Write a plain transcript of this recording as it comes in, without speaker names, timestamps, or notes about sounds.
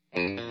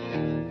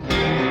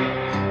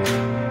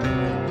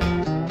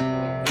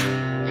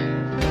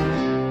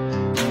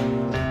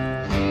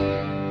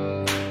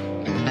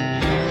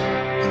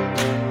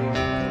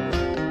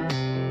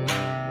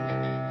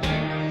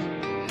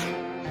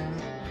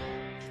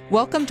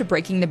Welcome to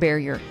Breaking the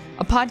Barrier,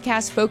 a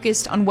podcast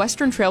focused on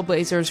Western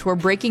trailblazers who are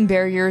breaking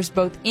barriers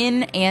both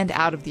in and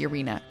out of the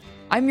arena.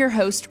 I'm your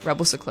host,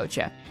 Rebel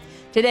Ciclocha.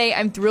 Today,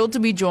 I'm thrilled to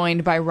be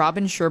joined by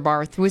Robin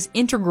Sherbarth, who is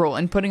integral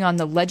in putting on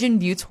the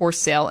Legend Buttes Horse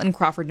Sale in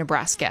Crawford,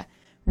 Nebraska.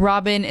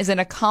 Robin is an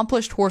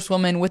accomplished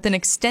horsewoman with an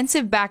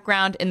extensive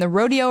background in the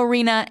rodeo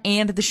arena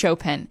and the show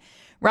pen.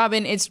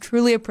 Robin, it's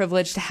truly a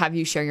privilege to have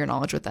you share your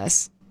knowledge with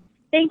us.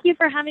 Thank you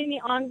for having me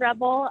on,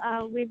 Rebel.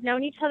 We've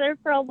known each other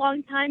for a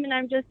long time, and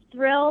I'm just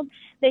thrilled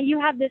that you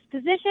have this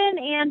position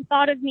and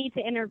thought of me to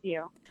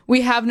interview.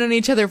 We have known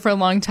each other for a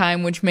long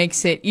time, which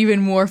makes it even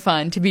more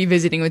fun to be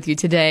visiting with you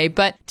today.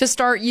 But to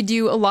start, you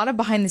do a lot of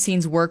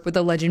behind-the-scenes work with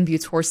the Legend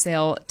Buttes Horse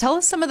Sale. Tell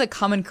us some of the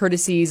common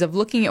courtesies of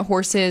looking at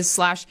horses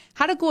 /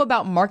 how to go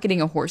about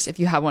marketing a horse if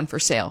you have one for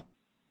sale.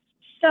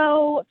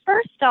 So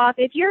first off,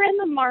 if you're in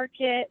the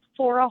market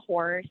for a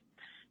horse,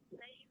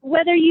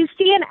 whether you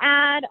see an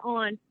ad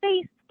on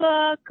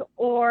Facebook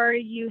or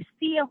you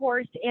see a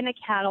horse in a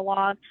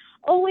catalog,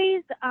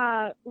 always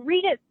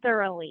read it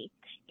thoroughly.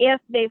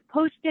 If they've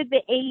posted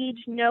the age,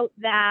 note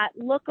that.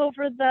 Look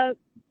over the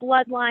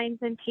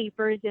bloodlines and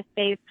papers if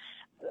they've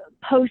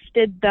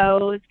posted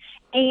those,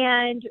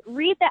 and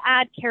read the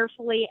ad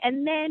carefully,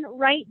 and then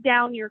write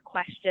down your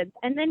questions,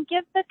 and then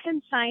give the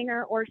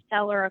consignor or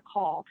seller a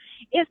call.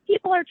 If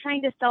people are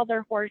trying to sell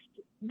their horse,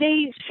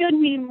 they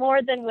should be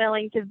more than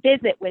willing to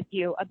visit with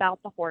you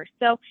about the horse.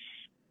 So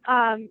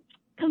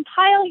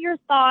compile your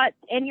thoughts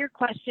and your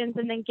questions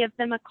and then give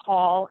them a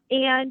call.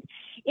 And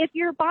if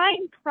you're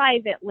buying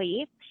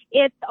privately,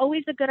 it's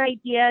always a good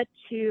idea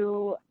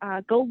to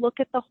go look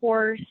at the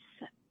horse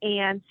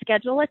and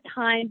schedule a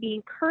time,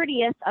 being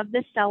courteous of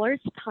the seller's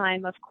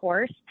time, of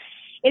course.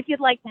 If you'd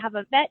like to have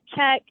a vet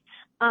check,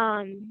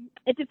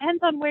 it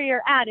depends on where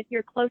you're at. If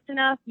you're close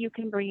enough, you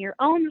can bring your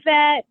own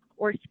vet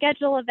or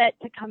schedule a vet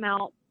to come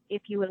out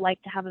if you would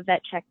like to have a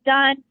vet check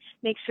done.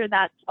 Make sure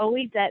that's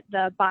always at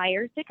the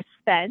buyer's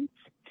expense.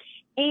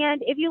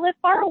 And if you live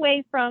far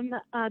away from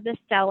the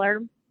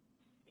seller,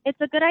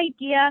 it's a good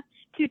idea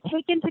to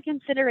take into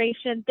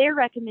consideration their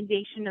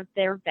recommendation of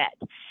their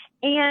vet.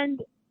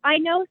 And I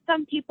know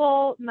some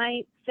people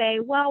might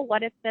say, well,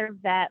 what if they're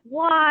vet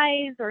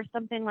wise or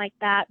something like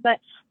that? But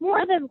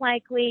more than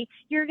likely,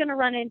 you're going to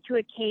run into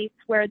a case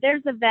where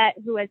there's a vet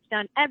who has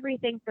done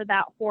everything for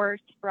that horse,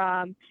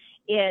 from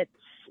its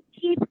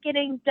teeth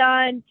getting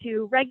done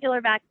to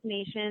regular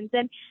vaccinations.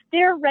 And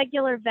their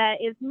regular vet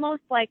is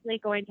most likely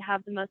going to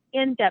have the most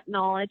in-depth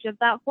knowledge of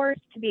that horse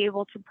to be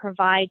able to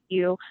provide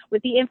you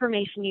with the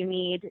information you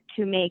need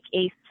to make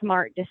a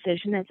smart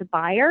decision as a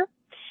buyer.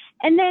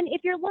 And then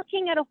if you're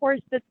looking at a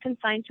horse that's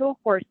consigned to a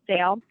horse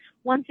sale,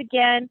 once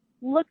again,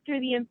 look through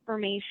the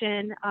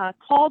information,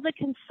 call the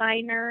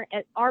consignor.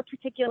 At our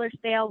particular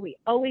sale, we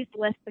always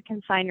list the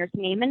consignor's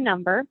name and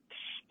number.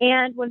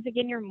 And once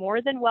again, you're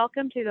more than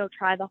welcome to go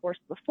try the horse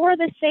before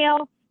the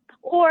sale,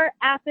 or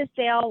at the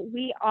sale,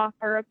 we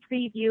offer a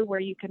preview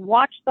where you can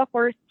watch the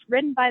horse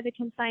ridden by the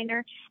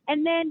consignor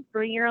and then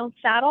bring your own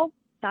saddle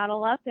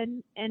up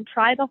and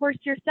try the horse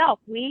yourself.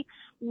 We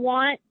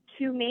want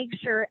to make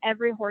sure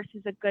every horse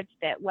is a good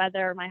fit,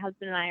 whether my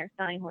husband and I are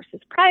selling horses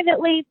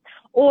privately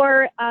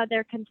or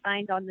they're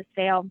consigned on the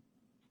sale.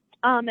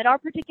 At our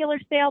particular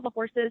sale, the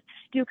horses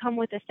do come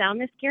with a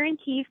soundness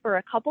guarantee for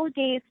a couple of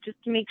days, just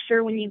to make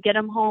sure when you get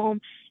them home,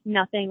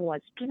 nothing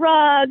was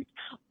drugged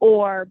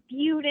or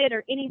buted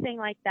or anything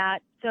like that.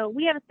 So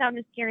we have a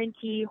soundness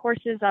guarantee.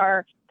 Horses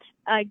are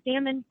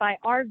examined by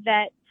our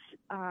vets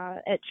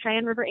at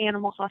Cheyenne River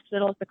Animal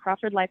Hospital, the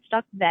Crawford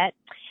Livestock Vet.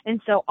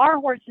 And so our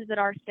horses at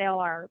our sale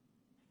are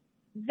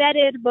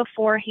vetted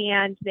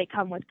beforehand. They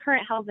come with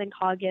current Hell's and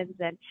Coggins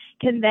and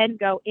can then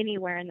go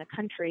anywhere in the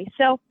country.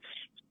 So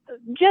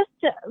just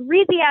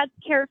read the ads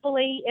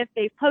carefully. If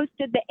they've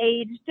posted the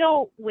age,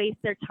 don't waste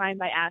their time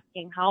by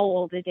asking how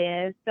old it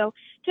is. So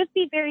just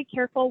be very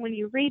careful when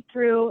you read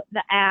through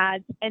the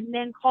ads, and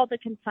then call the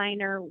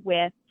consignor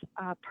with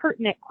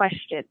pertinent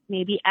questions.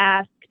 Maybe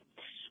ask,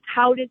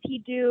 how does he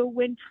do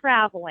when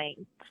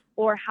traveling?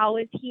 Or how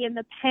is he in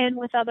the pen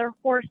with other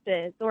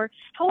horses? Or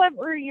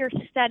however your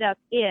setup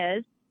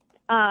is,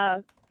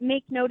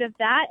 make note of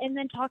that, and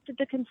then talk to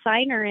the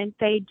consignor and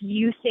say, do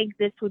you think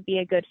this would be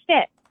a good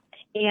fit?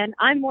 And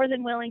I'm more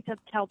than willing to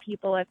tell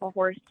people if a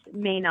horse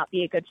may not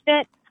be a good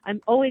fit.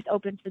 I'm always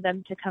open for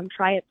them to come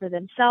try it for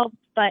themselves.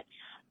 But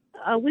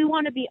we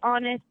want to be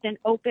honest and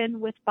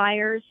open with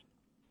buyers.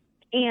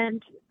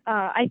 And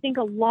I think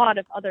a lot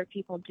of other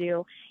people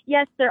do.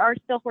 Yes, there are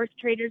still horse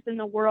traders in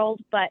the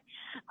world, but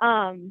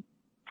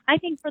I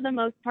think for the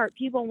most part,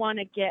 people want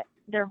to get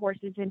their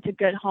horses into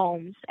good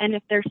homes. And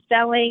if they're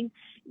selling,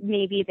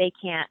 maybe they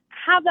can't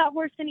have that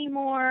horse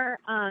anymore.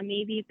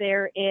 Maybe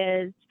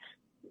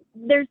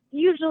there's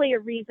usually a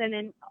reason,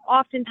 and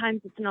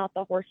oftentimes it's not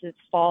the horse's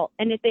fault.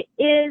 And if it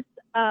is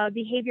a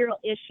behavioral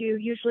issue,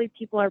 usually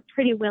people are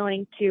pretty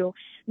willing to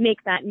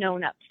make that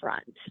known up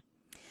front.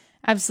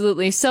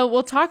 Absolutely. So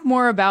we'll talk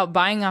more about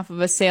buying off of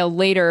a sale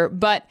later,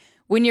 but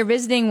when you're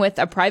visiting with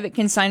a private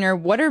consignor,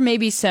 what are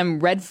maybe some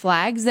red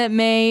flags that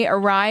may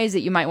arise that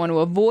you might want to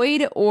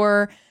avoid,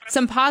 or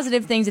some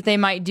positive things that they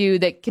might do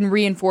that can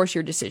reinforce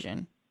your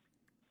decision?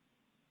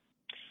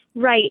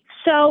 Right.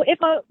 So if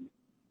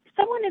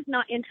someone is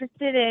not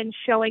interested in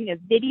showing a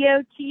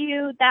video to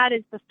you, that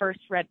is the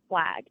first red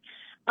flag.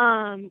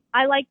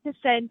 I like to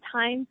send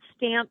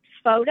time-stamped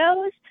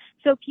photos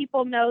so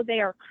people know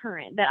they are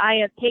current, that I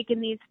have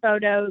taken these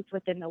photos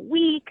within the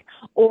week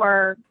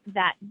or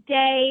that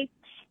day.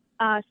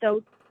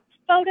 So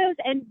photos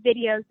and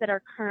videos that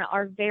are current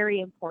are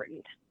very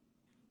important.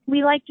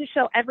 We like to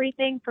show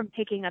everything from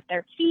picking up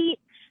their feet,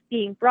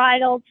 being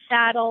bridled,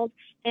 saddled,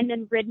 and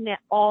then ridden at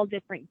all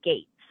different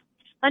gaits.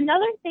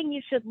 Another thing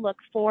you should look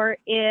for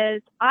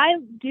is, I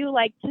do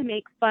like to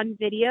make fun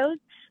videos,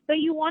 but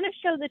you want to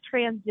show the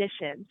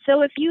transition.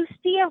 So if you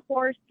see a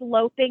horse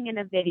loping in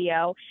a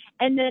video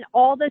and then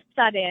all of a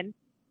sudden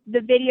the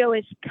video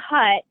is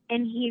cut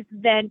and he's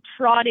then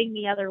trotting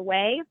the other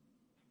way,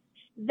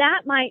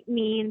 that might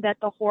mean that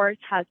the horse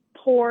has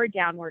poor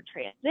downward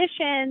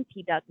transitions,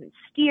 he doesn't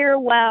steer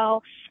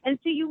well, and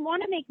so you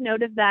want to make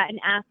note of that and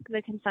ask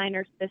the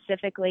consignor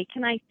specifically,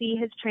 can I see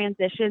his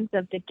transitions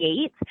of the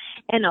gait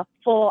and a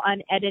full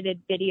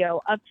unedited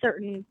video of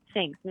certain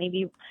things,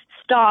 maybe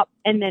stop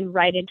and then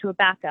right into a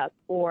backup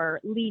or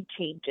lead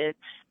changes.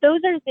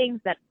 Those are things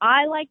that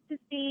I like to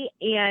see,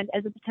 and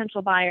as a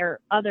potential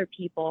buyer, other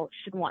people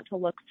should want to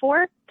look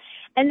for.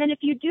 And then if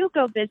you do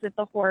go visit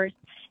the horse,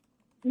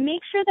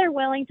 make sure they're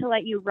willing to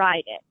let you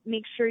ride it.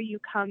 Make sure you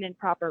come in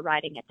proper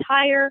riding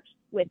attire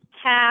with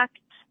tack,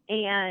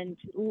 and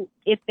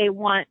if they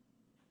want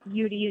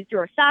you to use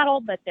your saddle,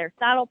 but their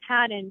saddle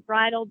pad and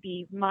bridle,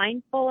 be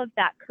mindful of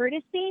that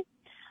courtesy.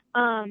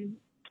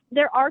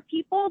 There are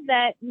people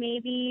that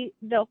maybe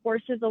the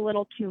horse is a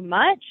little too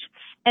much,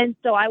 and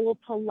so I will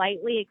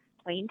politely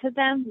explain to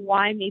them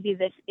why maybe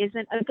this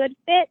isn't a good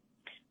fit.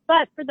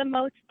 But for the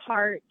most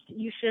part,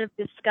 you should have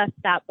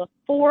discussed that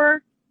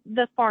before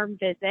the farm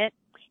visit.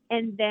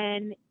 And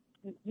then,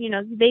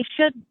 they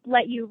should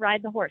let you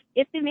ride the horse.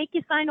 If they make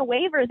you sign a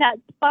waiver,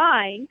 that's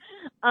fine.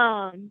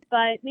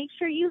 But make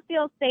sure you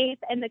feel safe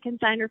and the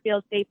consignor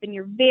feels safe, and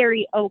you're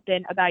very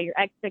open about your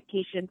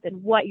expectations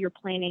and what you're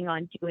planning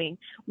on doing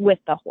with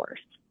the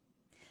horse.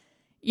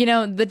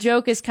 The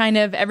joke is kind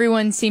of,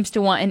 everyone seems to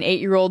want an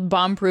 8-year-old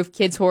bomb-proof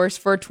kid's horse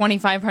for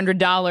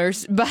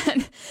 $2,500,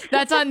 but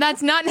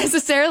that's not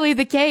necessarily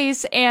the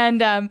case.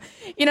 And,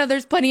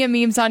 there's plenty of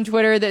memes on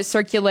Twitter that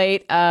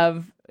circulate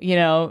of,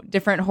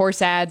 different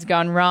horse ads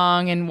gone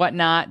wrong and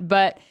whatnot.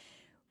 But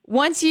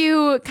once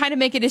you kind of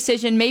make a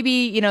decision,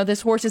 maybe,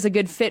 this horse is a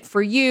good fit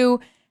for you,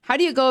 how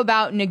do you go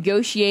about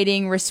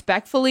negotiating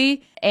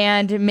respectfully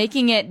and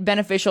making it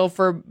beneficial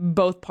for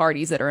both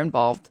parties that are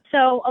involved?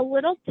 So a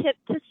little tip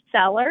to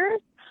sellers,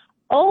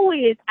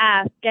 always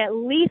ask at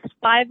least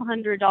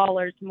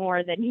 $500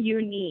 more than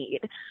you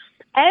need.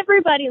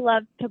 Everybody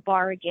loves to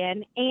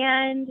bargain,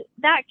 and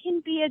that can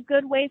be a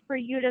good way for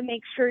you to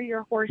make sure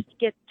your horse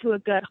gets to a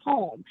good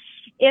home.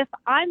 If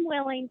I'm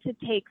willing to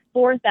take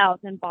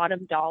 $4,000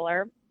 bottom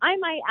dollar, I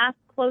might ask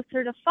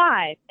closer to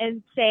 $5,000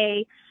 and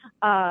say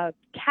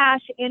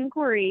cash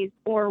inquiries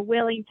or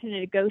willing to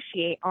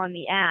negotiate on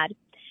the ad.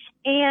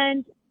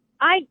 And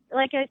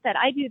like I said,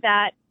 I do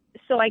that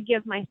so I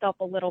give myself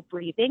a little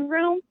breathing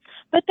room.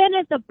 But then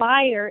as a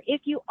buyer,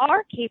 if you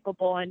are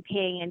capable in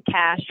paying in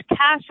cash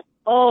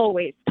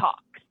always talks.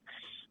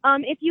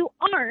 If you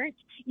aren't,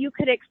 you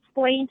could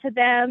explain to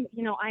them,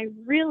 I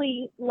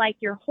really like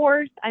your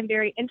horse. I'm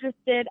very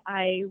interested.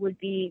 I would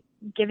be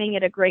giving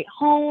it a great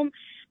home,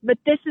 but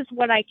this is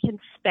what I can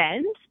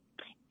spend,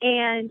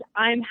 and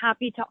I'm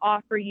happy to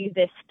offer you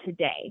this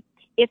today.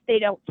 If they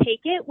don't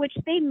take it, which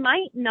they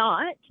might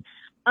not,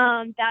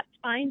 that's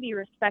fine. Be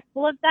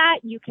respectful of that.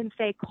 You can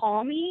say,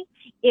 call me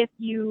if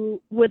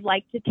you would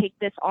like to take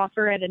this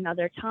offer at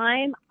another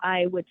time.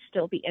 I would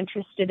still be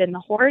interested in the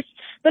horse.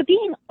 But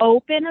being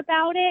open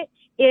about it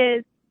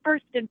is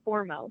first and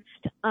foremost.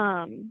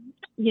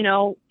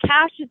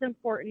 Cash is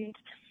important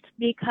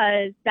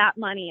because that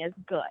money is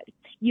good.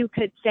 You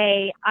could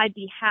say, I'd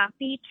be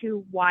happy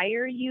to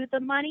wire you the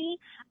money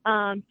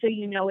so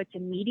it's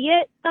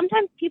immediate.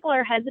 Sometimes people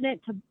are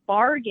hesitant to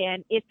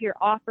bargain if you're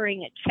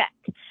offering a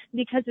check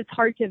because it's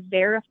hard to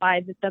verify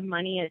that the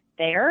money is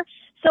there.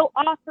 So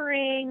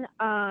offering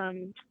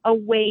a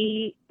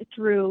way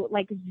through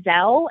like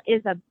Zelle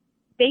is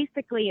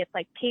basically it's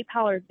like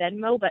PayPal or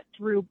Venmo, but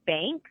through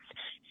banks.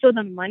 So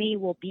the money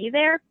will be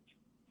there.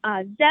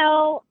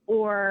 Zelle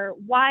or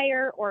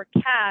wire or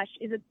cash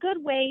is a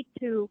good way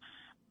to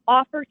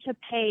offer to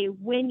pay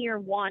when you're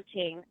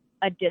wanting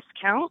a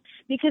discount,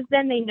 because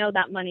then they know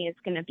that money is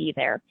going to be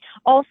there.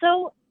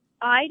 Also,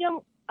 I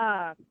don't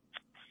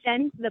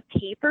send the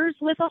papers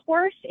with a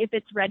horse if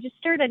it's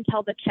registered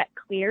until the check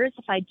clears.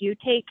 If I do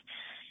take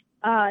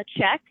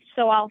checks,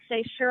 so I'll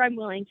say, sure, I'm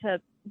willing to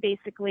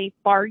basically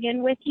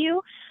bargain with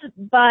you,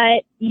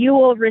 but you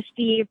will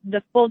receive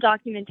the full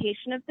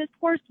documentation of this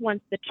horse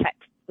once the check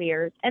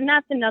clears. And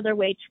that's another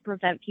way to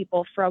prevent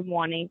people from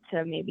wanting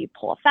to maybe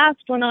pull a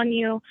fast one on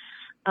you.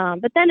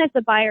 But then as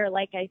a buyer,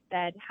 like I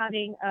said,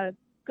 having a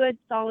good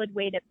solid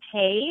way to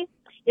pay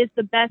is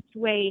the best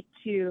way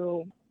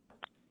to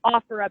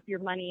offer up your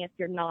money if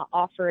you're not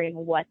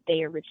offering what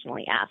they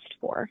originally asked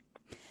for.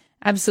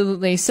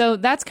 Absolutely. So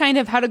that's kind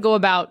of how to go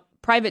about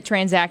private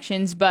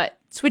transactions, but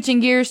switching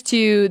gears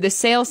to the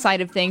sales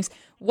side of things,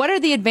 what are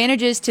the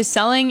advantages to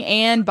selling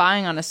and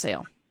buying on a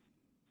sale?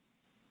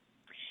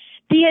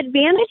 The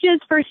advantages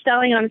for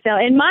selling on a sale,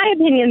 in my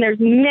opinion, there's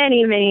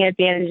many, many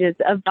advantages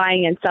of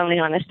buying and selling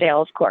on a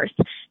sale, of course.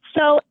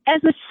 So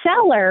as a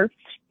seller,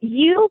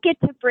 you get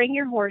to bring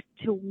your horse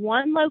to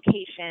one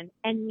location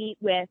and meet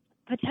with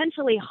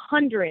potentially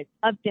hundreds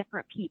of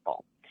different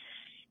people.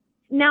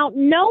 Now,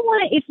 no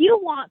one, if you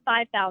want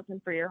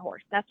 $5,000 for your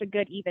horse, that's a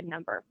good even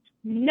number.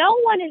 No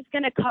one is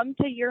going to come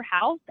to your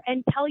house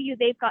and tell you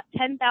they've got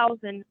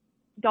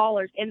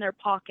 $10,000 in their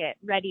pocket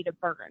ready to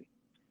burn.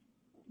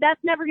 That's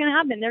never going to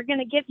happen. They're going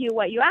to give you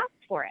what you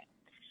asked for it.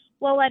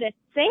 Well, at a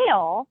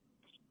sale,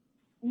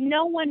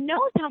 no one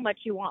knows how much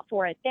you want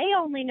for it. They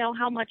only know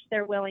how much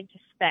they're willing to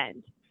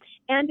spend.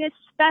 And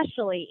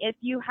especially if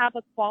you have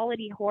a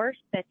quality horse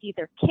that's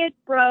either kid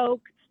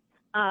broke,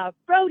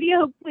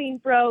 rodeo queen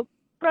broke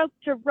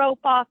to rope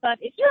off of,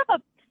 if you have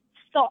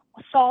a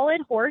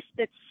solid horse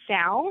that's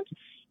sound,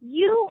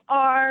 you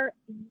are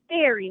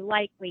very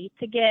likely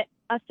to get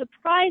a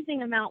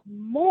surprising amount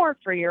more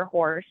for your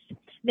horse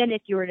than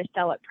if you were to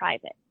sell it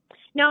private.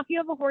 Now, if you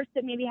have a horse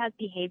that maybe has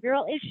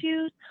behavioral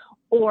issues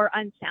or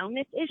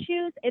unsoundness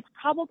issues, it's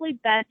probably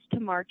best to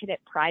market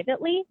it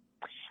privately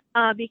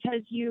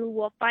because you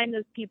will find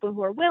those people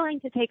who are willing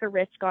to take a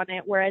risk on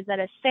it, whereas at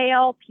a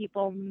sale,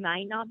 people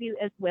might not be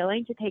as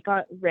willing to take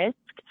a risk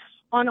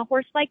on a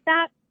horse like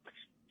that.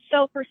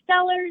 So for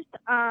sellers,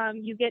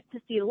 you get to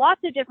see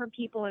lots of different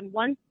people in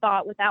one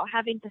spot without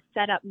having to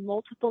set up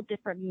multiple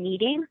different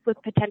meetings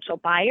with potential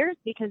buyers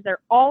because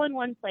they're all in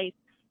one place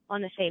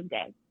on the same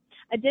day.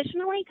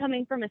 Additionally,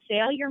 coming from a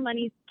sale, your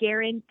money's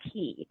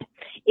guaranteed.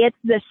 It's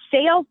the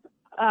sales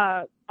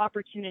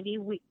opportunity.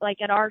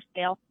 Like at our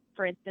sale,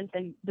 for instance,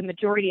 and the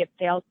majority of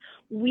sales,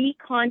 we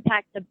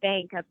contact the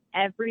bank of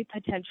every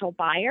potential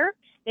buyer.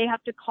 They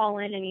have to call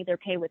in and either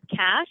pay with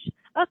cash,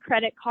 a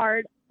credit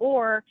card,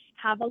 or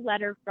have a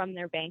letter from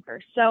their banker.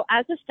 So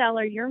as a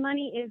seller, your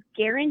money is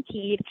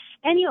guaranteed,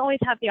 and you always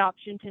have the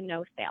option to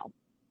no sale.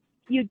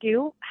 You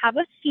do have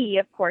a fee,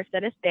 of course,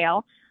 at a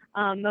sale.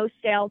 Most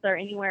sales are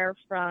anywhere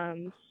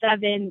from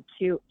 7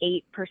 to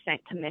 8%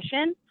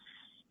 commission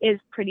is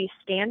pretty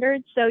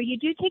standard. So you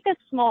do take a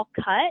small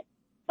cut,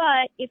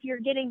 but if you're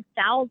getting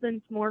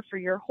thousands more for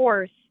your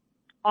horse,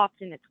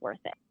 often it's worth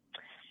it.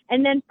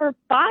 And then for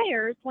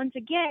buyers, once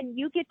again,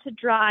 you get to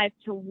drive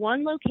to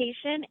one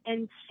location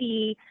and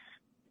see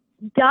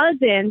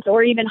dozens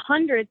or even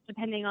hundreds,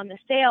 depending on the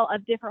sale,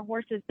 of different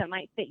horses that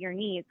might fit your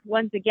needs.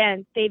 Once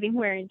again, saving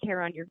wear and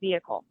tear on your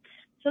vehicle.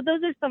 So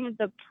those are some of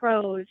the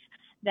pros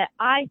that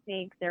I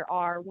think there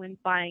are when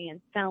buying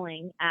and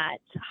selling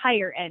at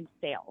higher end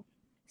sales.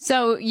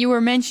 So you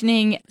were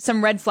mentioning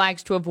some red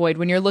flags to avoid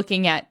when you're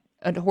looking at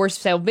horse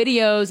sale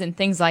videos and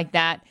things like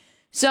that.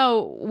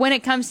 So when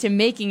it comes to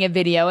making a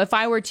video, if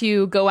I were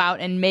to go out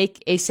and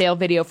make a sale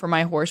video for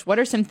my horse, what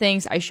are some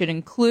things I should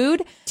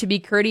include to be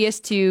courteous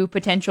to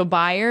potential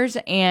buyers?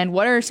 And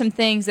what are some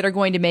things that are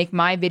going to make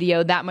my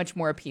video that much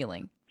more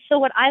appealing? So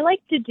what I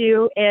like to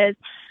do is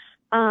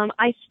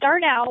I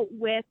start out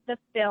with the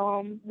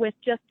film with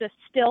just a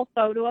still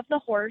photo of the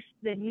horse,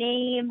 the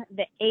name,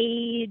 the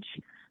age,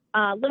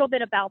 a little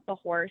bit about the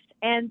horse.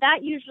 And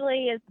that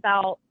usually is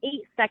about 8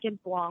 seconds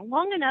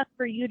long enough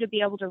for you to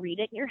be able to read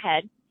it in your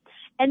head.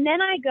 And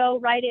then I go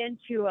right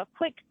into a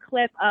quick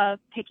clip of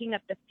picking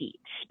up the feet.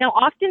 Now,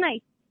 often I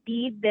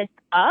speed this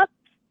up,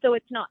 so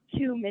it's not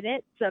 2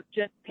 minutes of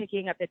just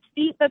picking up its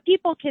feet, but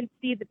people can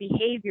see the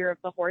behavior of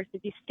the horse.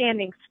 If he's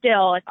standing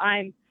still, if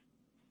I'm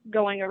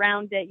going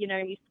around it,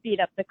 you speed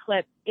up the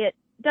clip, it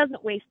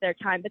doesn't waste their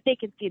time, but they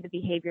can see the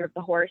behavior of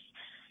the horse.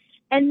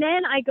 And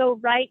then I go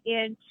right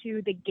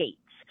into the gaits.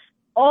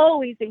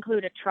 Always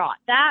include a trot.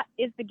 That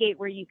is the gait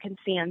where you can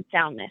see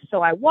unsoundness.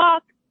 So I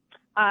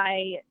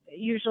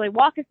usually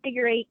walk a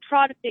figure 8,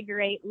 trot a figure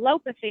 8,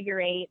 lope a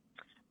figure 8,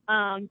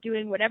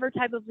 doing whatever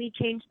type of lead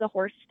change the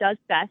horse does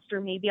best,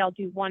 or maybe I'll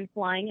do one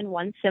flying and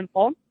one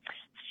simple,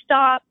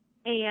 stop,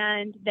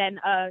 and then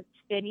a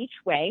spin each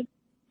way.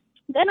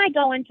 Then I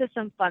go into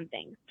some fun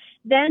things.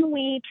 Then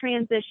we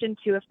transition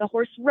to, if the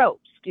horse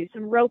ropes, do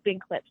some roping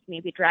clips,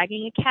 maybe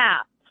dragging a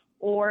calf.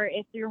 Or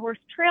if your horse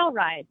trail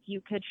rides,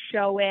 you could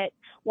show it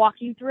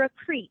walking through a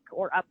creek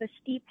or up a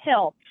steep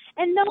hill.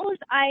 And those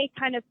I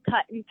kind of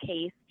cut and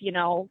paste,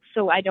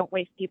 so I don't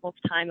waste people's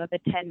time of a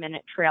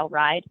 10-minute trail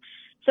ride.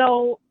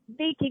 So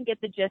they can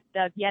get the gist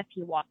of, yes,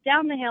 you walk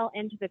down the hill,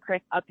 into the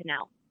creek, up and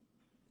out.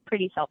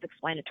 Pretty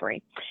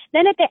self-explanatory.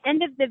 Then at the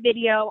end of the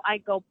video, I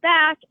go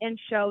back and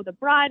show the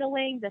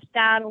bridling, the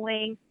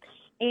saddling.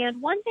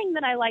 And one thing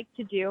that I like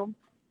to do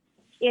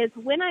is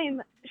when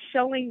I'm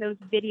showing those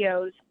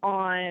videos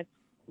on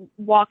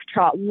walk,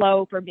 trot,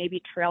 lope, or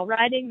maybe trail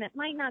riding that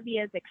might not be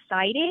as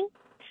exciting,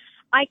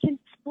 I can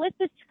split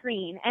the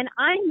screen. And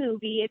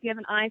iMovie, if you have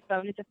an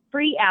iPhone, is a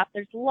free app.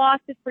 There's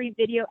lots of free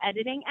video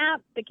editing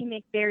apps that can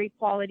make very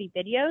quality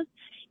videos.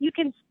 You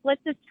can split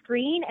the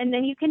screen, and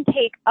then you can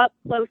take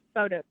up-close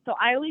photos. So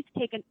I always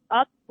take an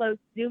up-close,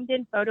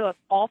 zoomed-in photo of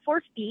all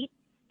 4 feet.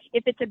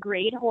 If it's a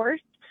grade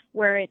horse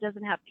where it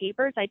doesn't have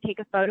papers, I take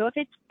a photo of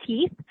its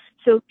teeth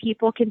so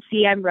people can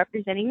see I'm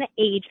representing the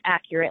age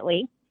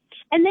accurately.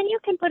 And then you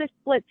can put a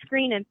split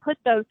screen and put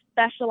those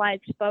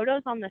specialized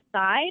photos on the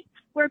side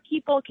where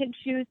people can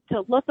choose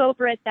to look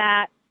over at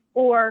that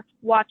or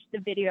watch the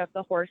video of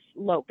the horse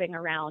loping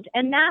around.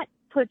 And that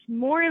puts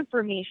more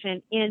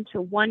information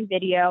into one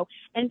video,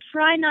 and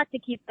try not to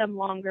keep them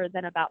longer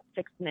than about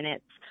 6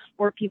 minutes,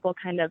 or people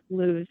kind of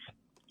lose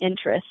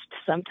interest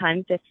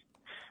sometimes.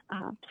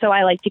 So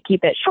I like to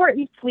keep it short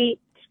and sweet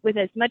with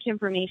as much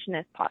information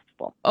as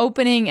possible.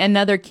 Opening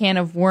another can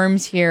of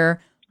worms here.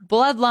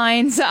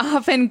 Bloodlines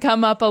often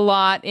come up a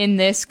lot in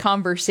this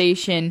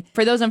conversation.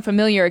 For those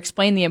unfamiliar,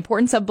 explain the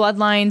importance of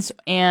bloodlines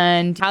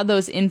and how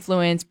those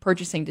influence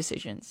purchasing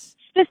decisions.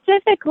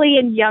 Specifically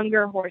in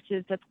younger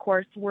horses, of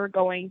course, we're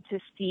going to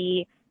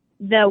see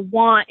the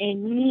want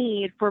and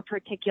need for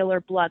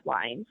particular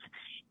bloodlines.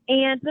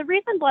 And the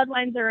reason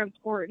bloodlines are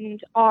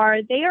important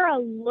are they are a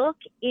look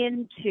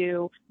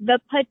into the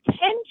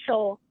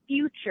potential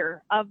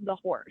future of the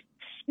horse.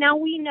 Now,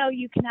 we know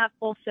you can have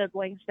full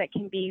siblings that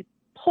can be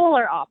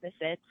polar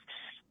opposites.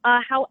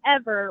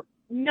 However,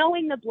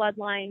 knowing the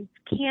bloodlines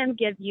can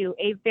give you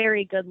a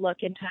very good look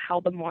into how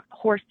the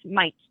horse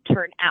might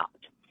turn out.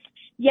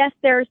 Yes,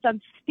 there are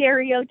some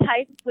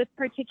stereotypes with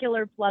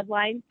particular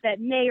bloodlines that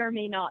may or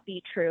may not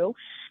be true.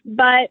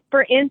 But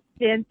for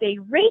instance, a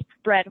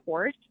race-bred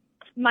horse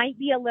might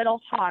be a little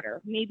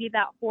hotter. Maybe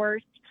that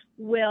horse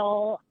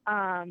will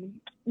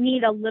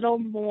need a little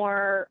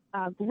more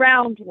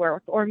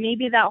groundwork, or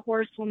maybe that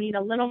horse will need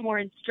a little more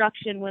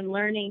instruction when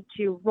learning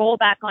to roll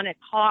back on its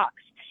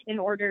hocks in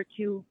order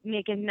to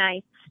make a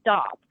nice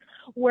stop.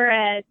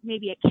 Whereas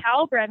maybe a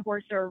cowbred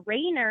horse or a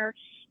reiner,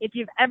 if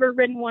you've ever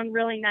ridden one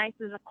really nice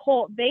as a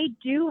colt, they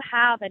do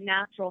have a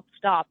natural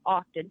stop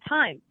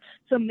oftentimes.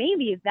 So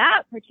maybe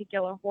that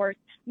particular horse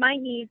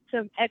might need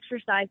some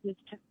exercises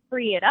to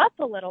free it up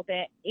a little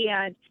bit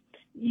and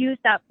use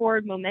that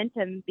forward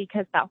momentum,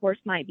 because that horse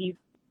might be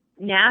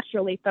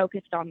naturally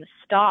focused on the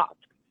stop.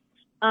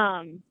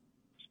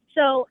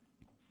 So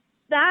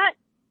that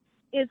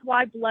is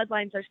why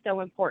bloodlines are so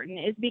important,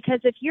 is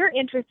because if you're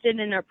interested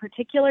in a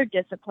particular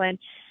discipline,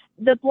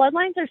 the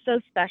bloodlines are so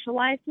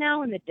specialized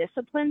now, and the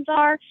disciplines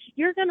are,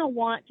 you're going to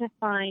want to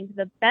find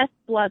the best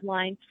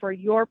bloodlines for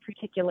your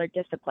particular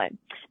discipline.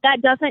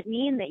 That doesn't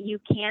mean that you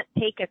can't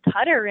take a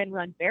cutter and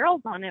run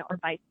barrels on it or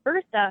vice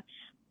versa,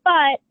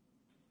 but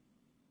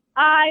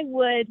I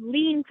would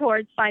lean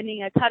towards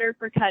finding a cutter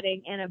for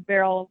cutting and a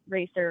barrel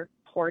racer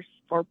horse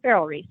for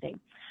barrel racing.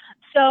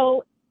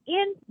 So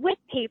with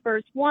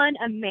papers,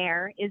 a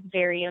mare is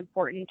very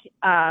important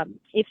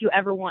if you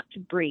ever want to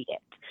breed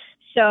it.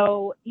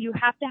 So you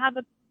have to have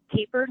a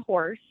papered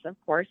horse, of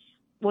course.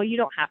 Well, you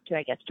don't have to,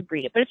 I guess, to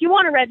breed it. But if you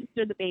want to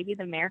register the baby,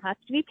 the mare has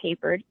to be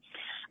papered.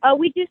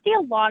 We do see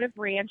a lot of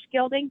ranch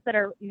geldings that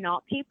are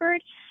not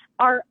papered.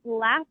 Our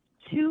last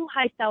 2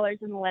 high sellers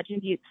in the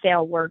Legend Butte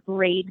sale were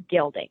grade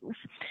geldings.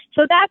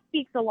 So that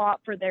speaks a lot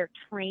for their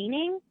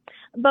training.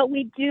 But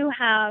we do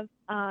have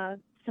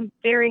some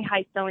very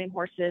high selling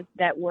horses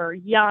that were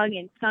young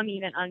and some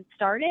even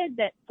unstarted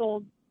that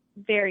sold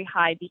very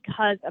high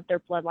because of their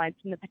bloodlines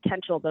and the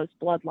potential those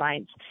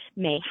bloodlines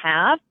may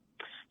have.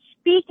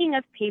 Speaking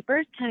of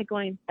papers, kind of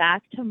going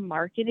back to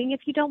marketing,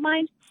 if you don't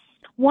mind,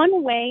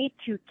 one way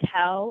to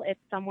tell if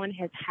someone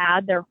has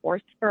had their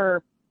horse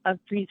for a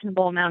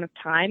reasonable amount of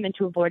time and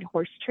to avoid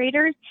horse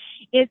traders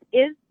is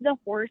the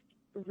horse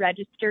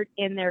registered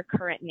in their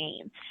current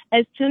name?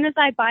 As soon as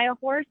I buy a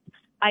horse,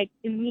 I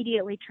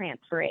immediately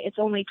transfer it. It's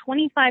only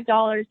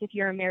 $25 if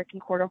you're an American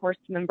Quarter Horse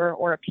member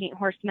or a Paint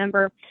Horse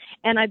member,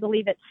 and I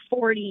believe it's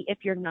 $40 if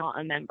you're not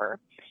a member.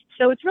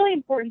 So it's really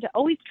important to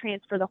always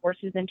transfer the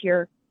horses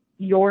into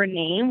your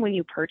name when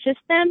you purchase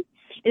them,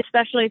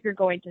 especially if you're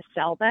going to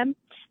sell them.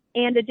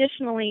 And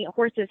additionally,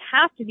 horses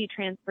have to be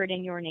transferred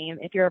in your name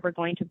if you're ever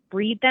going to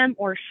breed them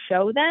or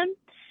show them.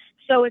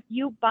 So if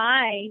you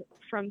buy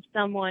from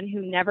someone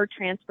who never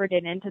transferred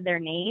it into their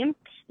name,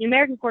 the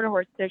American Quarter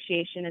Horse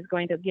Association is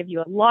going to give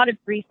you a lot of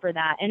grief for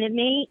that, and it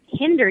may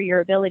hinder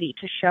your ability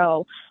to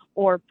show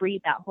or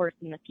breed that horse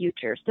in the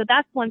future. So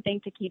that's one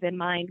thing to keep in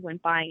mind when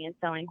buying and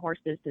selling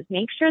horses, is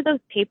make sure those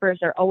papers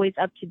are always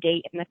up to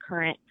date in the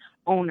current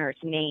owner's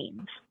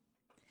name.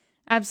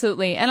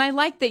 Absolutely. And I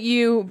like that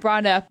you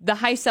brought up the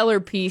high seller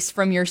piece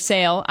from your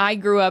sale. I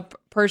grew up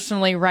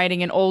personally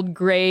riding an old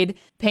grade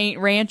paint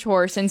ranch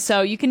horse. And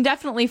so you can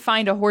definitely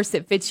find a horse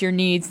that fits your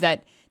needs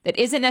that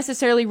isn't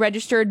necessarily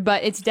registered,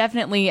 but it's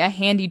definitely a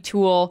handy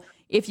tool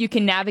if you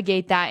can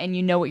navigate that and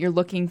you know what you're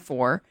looking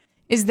for.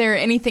 Is there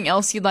anything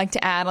else you'd like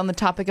to add on the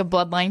topic of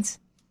bloodlines?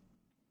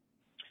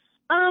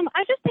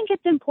 I just think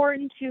it's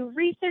important to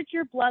research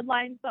your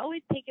bloodlines, but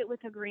always take it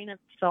with a grain of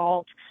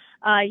salt.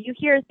 You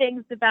hear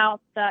things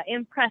about the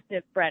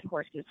impressive bred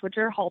horses, which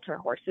are halter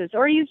horses,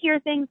 or you hear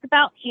things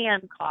about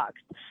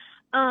Hancocks.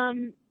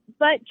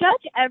 But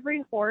judge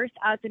every horse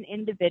as an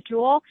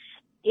individual.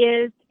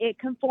 Is it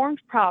conformed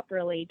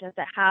properly? Does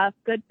it have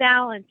good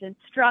balance and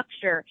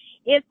structure?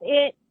 If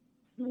it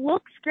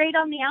looks great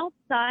on the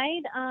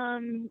outside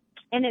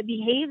and it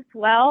behaves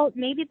well,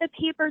 maybe the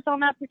papers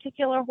on that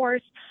particular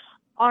horse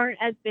aren't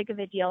as big of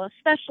a deal,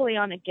 especially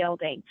on a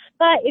gelding.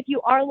 But if you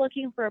are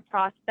looking for a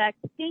prospect,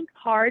 think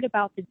hard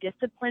about the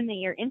discipline that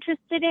you're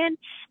interested in,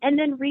 and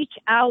then reach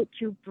out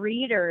to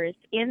breeders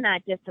in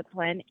that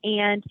discipline.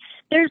 And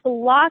there's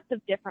lots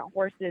of different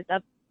horses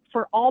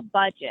for all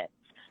budgets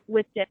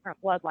with different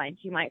bloodlines.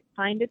 You might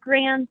find a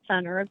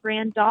grandson or a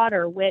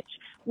granddaughter, which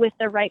with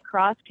the right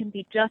cross can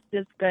be just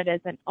as good as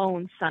an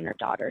own son or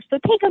daughter. So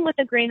take them with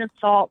a grain of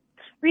salt.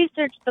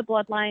 Research the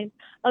bloodlines.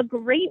 A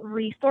great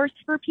resource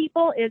for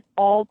people is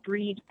All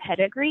Breed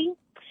Pedigree.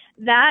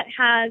 That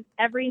has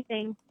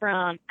everything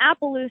from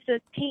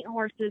Appaloosas, paint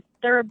horses,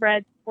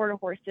 thoroughbreds, quarter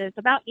horses,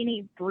 about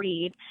any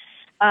breed.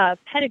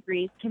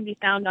 Pedigrees can be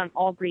found on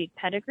All Breed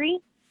Pedigree.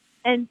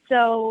 And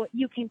so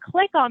you can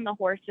click on the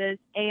horses,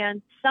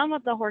 and some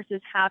of the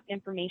horses have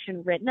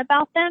information written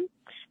about them.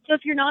 So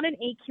if you're not an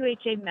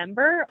AQHA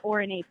member or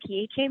an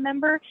APHA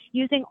member,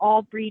 using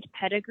All Breed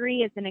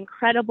Pedigree is an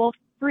incredible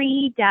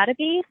free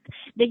database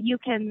that you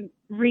can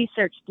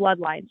research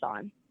bloodlines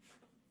on.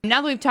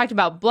 Now that we've talked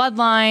about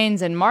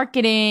bloodlines and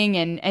marketing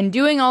and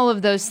doing all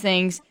of those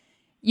things,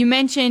 you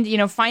mentioned,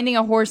 finding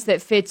a horse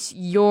that fits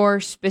your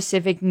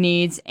specific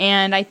needs.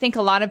 And I think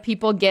a lot of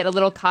people get a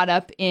little caught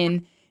up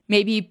in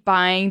maybe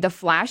buying the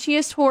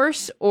flashiest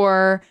horse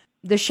or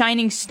the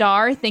shining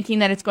star, thinking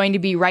that it's going to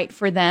be right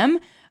for them.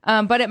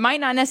 But it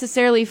might not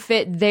necessarily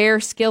fit their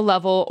skill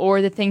level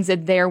or the things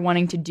that they're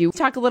wanting to do.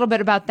 Talk a little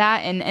bit about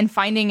that and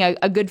finding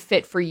a good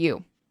fit for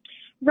you.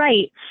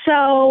 Right.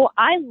 So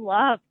I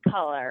love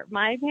color.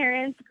 My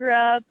parents grew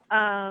up,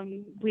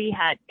 we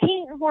had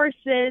paint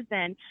horses,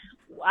 and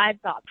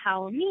I've got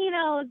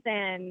palominos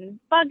and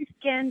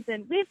bugskins,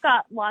 and we've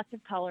got lots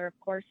of color, of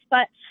course.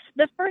 But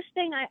the first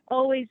thing I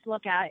always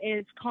look at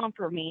is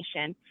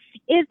conformation.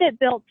 Is it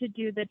built to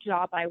do the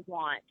job I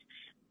want?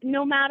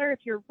 No matter if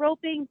you're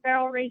roping,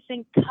 barrel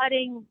racing,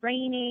 cutting,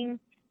 reining,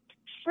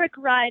 trick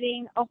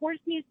riding, a horse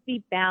needs to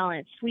be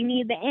balanced. We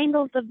need the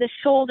angles of the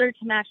shoulder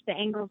to match the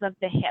angles of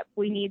the hip.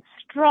 We need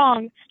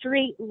strong,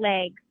 straight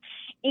legs.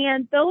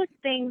 And those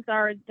things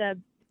are the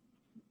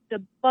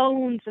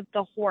bones of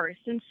the horse.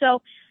 And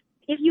so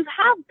if you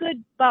have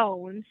good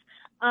bones,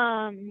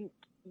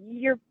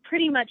 you're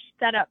pretty much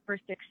set up for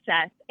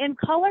success. And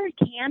color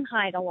can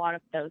hide a lot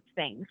of those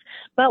things.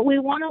 But we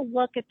want to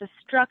look at the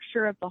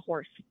structure of the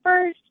horse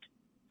first.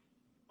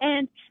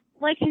 And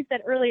like I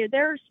said earlier,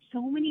 there are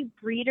so many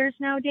breeders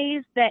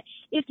nowadays that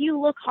if you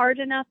look hard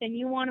enough and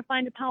you want to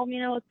find a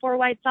palomino with 4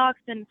 white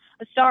socks and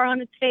a star on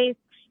its face,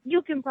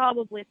 you can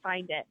probably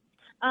find it.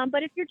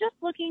 But if you're just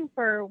looking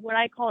for what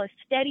I call a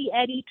steady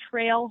Eddie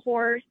trail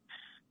horse,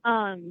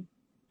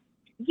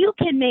 you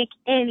can make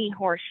any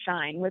horse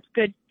shine with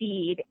good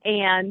feed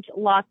and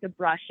lots of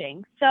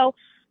brushing. So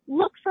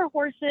look for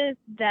horses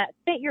that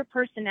fit your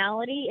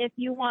personality. If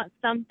you want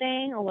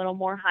something a little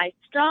more high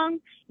strung,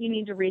 you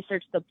need to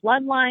research the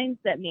bloodlines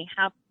that may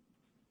have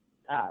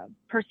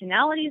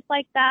personalities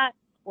like that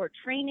or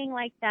training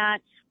like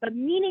that. But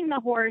meeting the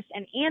horse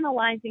and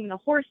analyzing the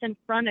horse in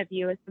front of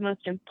you is the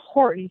most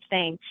important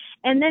thing.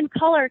 And then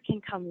color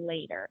can come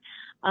later.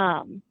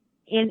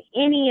 In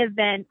any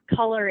event,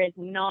 color is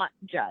not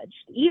judged.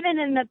 Even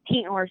in the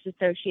Paint Horse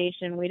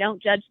Association, we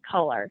don't judge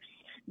color.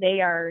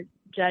 They are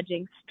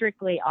judging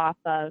strictly off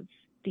of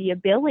the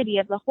ability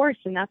of the horse,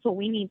 and that's what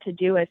we need to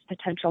do as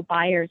potential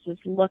buyers, is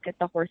look at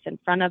the horse in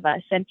front of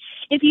us. And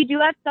if you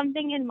do have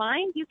something in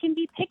mind, you can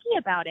be picky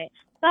about it,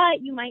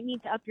 but you might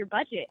need to up your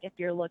budget if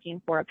you're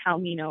looking for a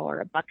palomino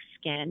or a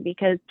buckskin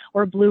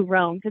or blue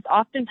roan, because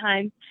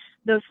oftentimes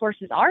those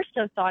horses are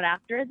so sought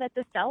after that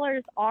the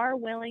sellers are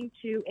willing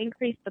to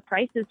increase the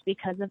prices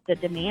because of the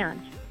demand.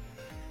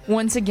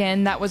 Once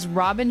again, that was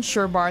Robin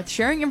Sherbarth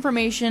sharing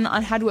information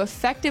on how to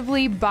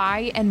effectively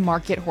buy and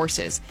market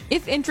horses.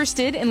 If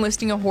interested in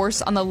listing a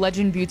horse on the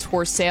Legend Buttes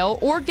horse sale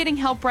or getting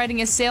help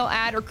writing a sale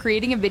ad or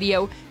creating a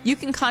video, you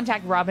can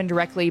contact Robin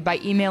directly by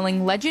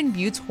emailing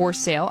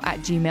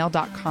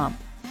legendbutteshorsesale@gmail.com.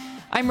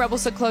 I'm Rebel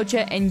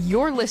Saklocha, and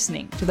you're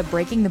listening to the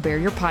Breaking the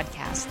Barrier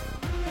podcast.